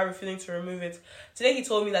about her refusing to remove it. Today he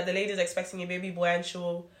told me that the lady is expecting a baby boy and she's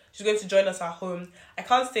going to join us at home. I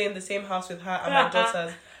can't stay in the same house with her and my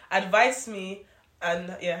daughters. Advise me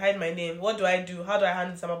and hide my name. What do I do? How do I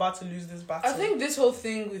handle this? I'm about to lose this battle. I think this whole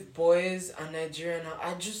thing with boys and Nigerian,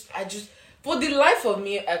 I just for the life of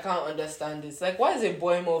me, I can't understand this. Like, why is a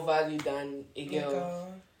boy more valued than a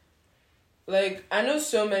girl? Like, I know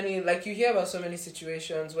so many, like, you hear about so many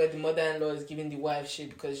situations where the mother-in-law is giving the wife shit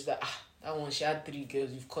because she's like, that one, she had 3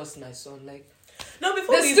 girls, you've cursed my son. Like, no,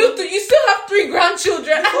 before you still have 3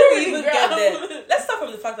 grandchildren. Before we even get there, let's start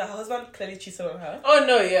from the fact that her husband clearly cheated on her. Oh,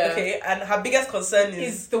 no, yeah. Okay, and her biggest concern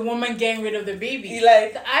is the woman getting rid of the baby.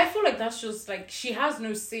 Like, I feel like that's just, like, she has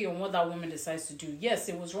no say on what that woman decides to do. Yes,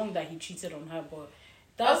 it was wrong that he cheated on her, but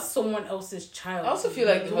that's someone else's child. I also feel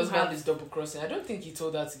like the husband is double-crossing. I don't think he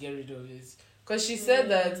told her to get rid of his... Because she said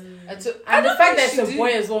that... And the fact that it's a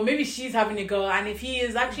boy as well, maybe she's having a girl, and if he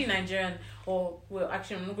is actually Nigerian, or, well,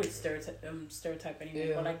 actually, I'm not going to stereotype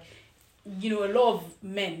anymore, but, like, you know, a lot of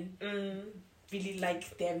men really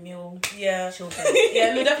like their male children.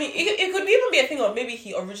 Yeah, no, definitely. It could even be a thing of maybe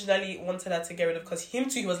he originally wanted her to get rid of, because him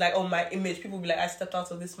too, he was like, oh, my image. People will be like, I stepped out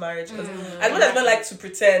of this marriage. Because as much as men like to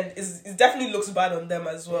pretend, it definitely looks bad on them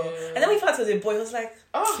as well. And then when he found out it was a boy, he was like,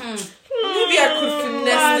 maybe I could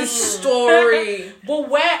finesse this story. But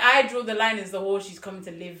where I draw the line is the whole she's coming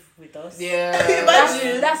to live with us. Yeah.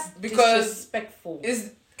 That's because disrespectful.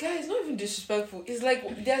 Guys, not even disrespectful. It's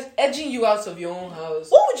like they're edging you out of your own house.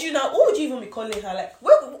 What would you even be calling her? Like,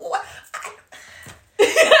 what? I'm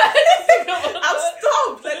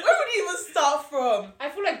stumped. Like, where would you even start from? I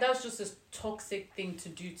feel like that's just a toxic thing to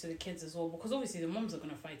do to the kids as well, because obviously the moms are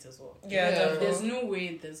gonna fight as well. Yeah. There's no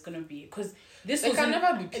way there's gonna be, because this can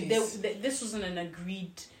never be peace. This wasn't an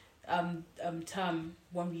agreed term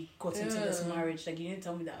when we got into this marriage. Like, you didn't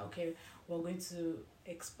tell me that, okay, we're going to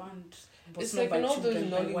expand. It's like in all those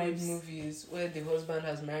Nollywood movies where the husband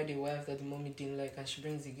has married a wife that the mommy didn't like, and she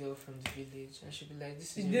brings the girl from the village, and she'll be like,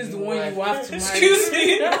 "This is the one you have to marry." Excuse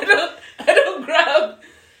me, I don't grab.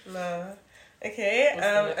 Nah. Okay.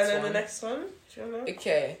 And then the next one. Do you know?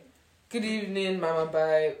 Okay. Good evening, Mama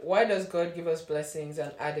Bye. Why does God give us blessings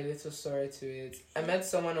and add a little sorrow to it? I met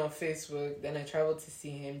someone on Facebook, then I traveled to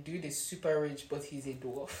see him. Dude is super rich, but he's a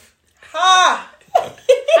dwarf. Ha!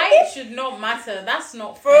 Height should not matter. That's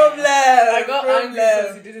not problem. I got angry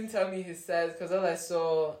because he didn't tell me his size, because all I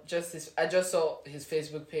saw I just saw his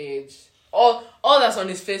Facebook page. All that's on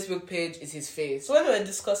his Facebook page is his face. So when we were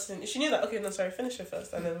discussing, she knew that. Okay, no, sorry. Finish it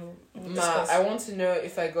first, and then we'll discuss. I want to know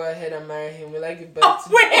if I go ahead and marry him, will I give birth to?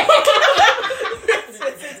 Wait.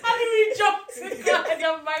 How did we jump to go ahead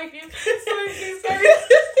and marry him? Sorry.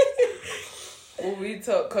 Well, we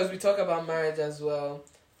talk about marriage as well.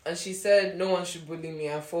 And she said, no one should bully me.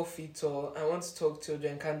 I'm 4 feet tall. I want to talk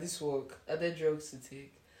children. Can this work? Are there drugs to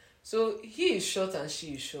take? So he is short and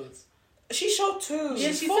she is short. She's short too. Yeah,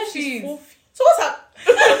 she said she's 4 feet. So what's up?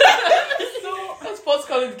 So that's what's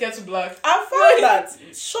calling the kettle black. I found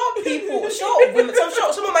that short people, short women,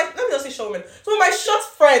 some of my, let me not say short women, some of my short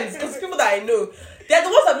friends, because people that I know, they're the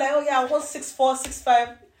ones that are like, oh yeah, I want 6'4",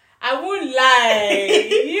 6'5". I won't lie.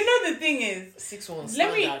 You know the thing is, 6'1".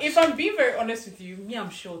 If I'm being very honest with you, me,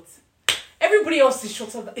 I'm short. Everybody else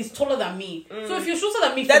is taller than me. So if you're shorter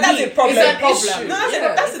than me, that's a problem. It's a problem. No,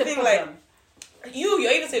 that's the thing. Like you're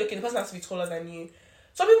even saying, okay, the person has to be taller than you.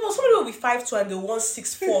 Somebody will be 5'2" and they want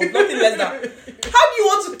 6'4", nothing less than. How do you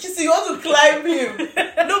want to kiss him? You want to climb him?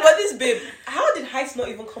 No, but this babe, how did height not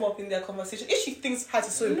even come up in their conversation? If she thinks height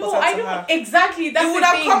is so important to her, exactly. That's it would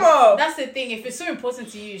have come up. That's the thing. If it's so important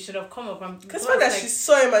to you, it should have come up. Because when that she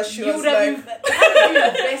saw him and she was like, how do you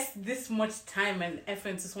invest this much time and effort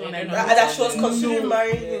into someone I know? That she was considering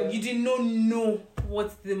marrying him. You did not know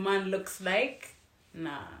what the man looks like.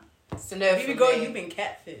 Nah. So baby girl, you've been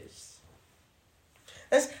catfished.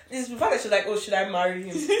 This the fact that she's like, oh, should I marry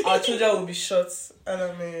him? Our children will be short. And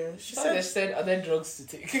I mean, she said, are there drugs to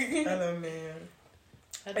take? And I mean,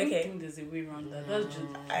 I don't think there's a way around that. That's just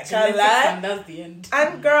I can't lie. And that's the end.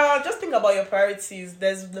 And girl, just think about your priorities.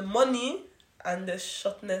 There's the money and the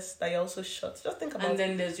shortness that you're also short. Just think about. And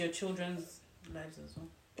then there's your children's lives as well.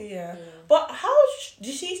 Yeah. But how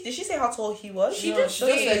did she say how tall he was? She did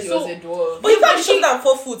say he was a dwarf. But he can't be shorter than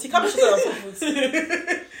 4 foot. He can't be shorter than 4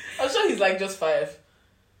 foot. I'm sure he's like just 5.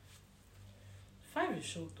 5 is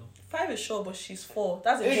short though. 5 is short, but she's 4.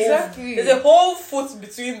 That's exactly. There's a whole foot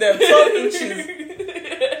between them. 12 inches.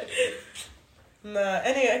 Nah.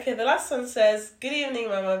 Anyway, okay. The last one says, "Good evening,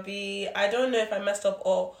 Mama B. I don't know if I messed up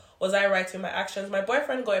or was I right with my actions. My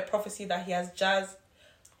boyfriend got a prophecy that he has jazz.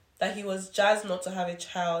 that he was jazzed not to have a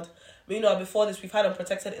child. Meanwhile, before this, we've had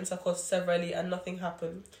unprotected intercourse severally and nothing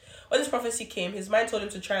happened. When this prophecy came, his mind told him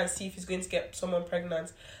to try and see if he's going to get someone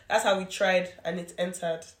pregnant. That's how we tried and it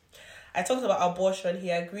entered. I talked about abortion. He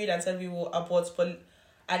agreed and said we will abort, but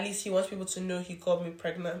at least he wants people to know he got me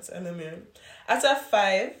pregnant. After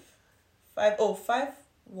 5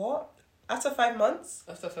 what? After 5 months?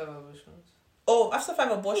 After 5 abortions. Oh, after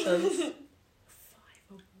 5 abortions. 5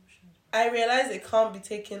 abortions. I realized it can't be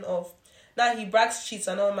taken off. Now he brags, cheats,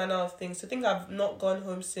 and all manner of things. To think I've not gone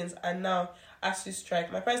home since, and now actually strike.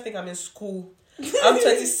 My parents think I'm in school. I'm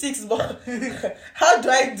 26, but how do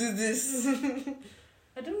I do this?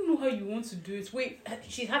 I don't know how you want to do it. Wait,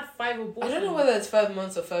 she had 5 abortions. I don't know whether it's 5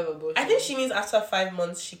 months or 5 abortions. I think she means after 5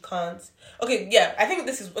 months she can't. Okay, yeah, I think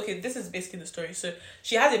this is basically the story. So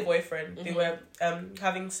she has a boyfriend. They were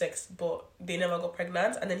having sex, but they never got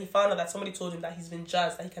pregnant. And then he found out that somebody told him that he's been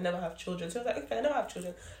jazzed, that he can never have children. So he was like, okay, I never have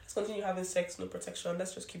children. Let's continue having sex, no protection.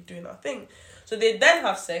 Let's just keep doing our thing. So they then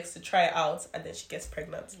have sex to try it out, and then she gets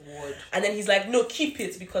pregnant. What? And then he's like, no, keep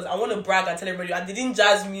it, because I want to brag and tell everybody, I didn't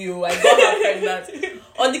jazz me, I got her pregnant.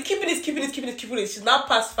 On the keeping it. She's now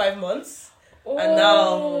past 5 months. And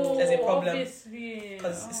now there's a problem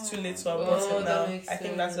because it's too late to abort him now. I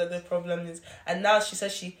think that's what the problem is. And now she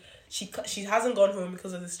says she hasn't gone home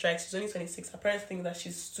because of the strike. She's only 26. Her parents think that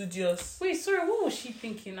she's studious. Wait, sorry, what was she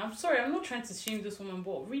thinking? I'm sorry, I'm not trying to shame this woman,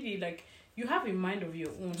 but really, like, you have a mind of your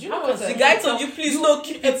own. Do you know what the guy told you, please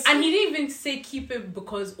keep it. And he didn't even say keep it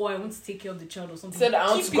because, I want to take care of the child or something. He said, I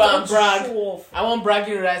want to go and brag. I want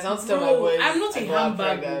bragging rights. I want to tell my boys. I'm not a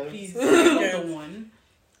handbag, please. I'm not the one.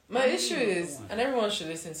 My issue is, and everyone should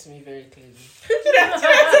listen to me very clearly.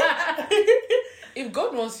 If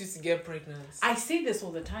God wants you to get pregnant, I say this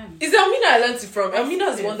all the time. It's Elmina I learned it from. Elmina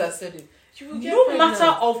is the one that said it. You will get no pregnant.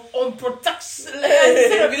 matter of unprotection.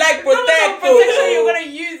 Instead of like protect, protection you're gonna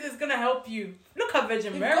use is gonna help you. Look at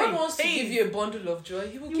Virgin Mary. If God wants to give you a bundle of joy,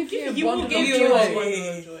 He will give you a bundle of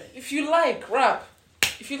joy. If you like, rap.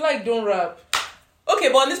 If you like, don't rap. Okay,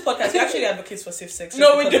 but on this podcast, we actually advocate for safe sex.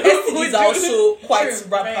 No, we do. STDs are also quite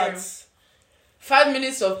rampant. 5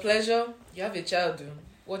 minutes of pleasure, you have a child, dude.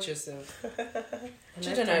 Watch yourself.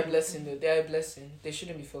 Children are a blessing, though. They are a blessing. They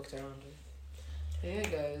shouldn't be fucked around with. Yeah,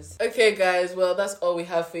 guys. Okay, guys. Well, that's all we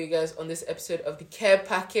have for you guys on this episode of the Care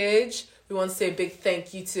Package. We want to say a big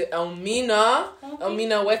thank you to Elmina. Okay.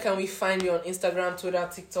 Elmina, where can we find you on Instagram, Twitter,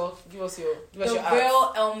 TikTok? Give us your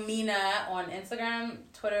real Elmina on Instagram,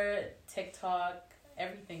 Twitter, TikTok,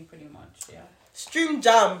 everything pretty much. Yeah. Stream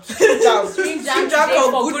jam for good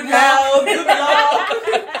health, good luck,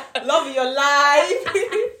 love your life.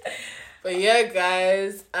 But yeah,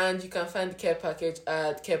 guys, and you can find the Care Package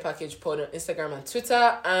at Care Package Pod on Instagram and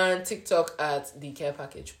Twitter, and TikTok at the Care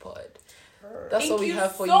Package Pod. That's all we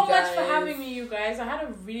have for you guys. Thank you so much for having me, you guys. I had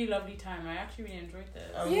a really lovely time. I actually really enjoyed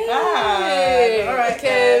this. Yay! All right,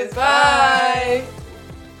 okay, bye.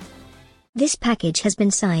 This package has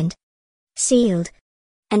been signed, sealed,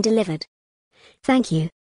 and delivered. Thank you.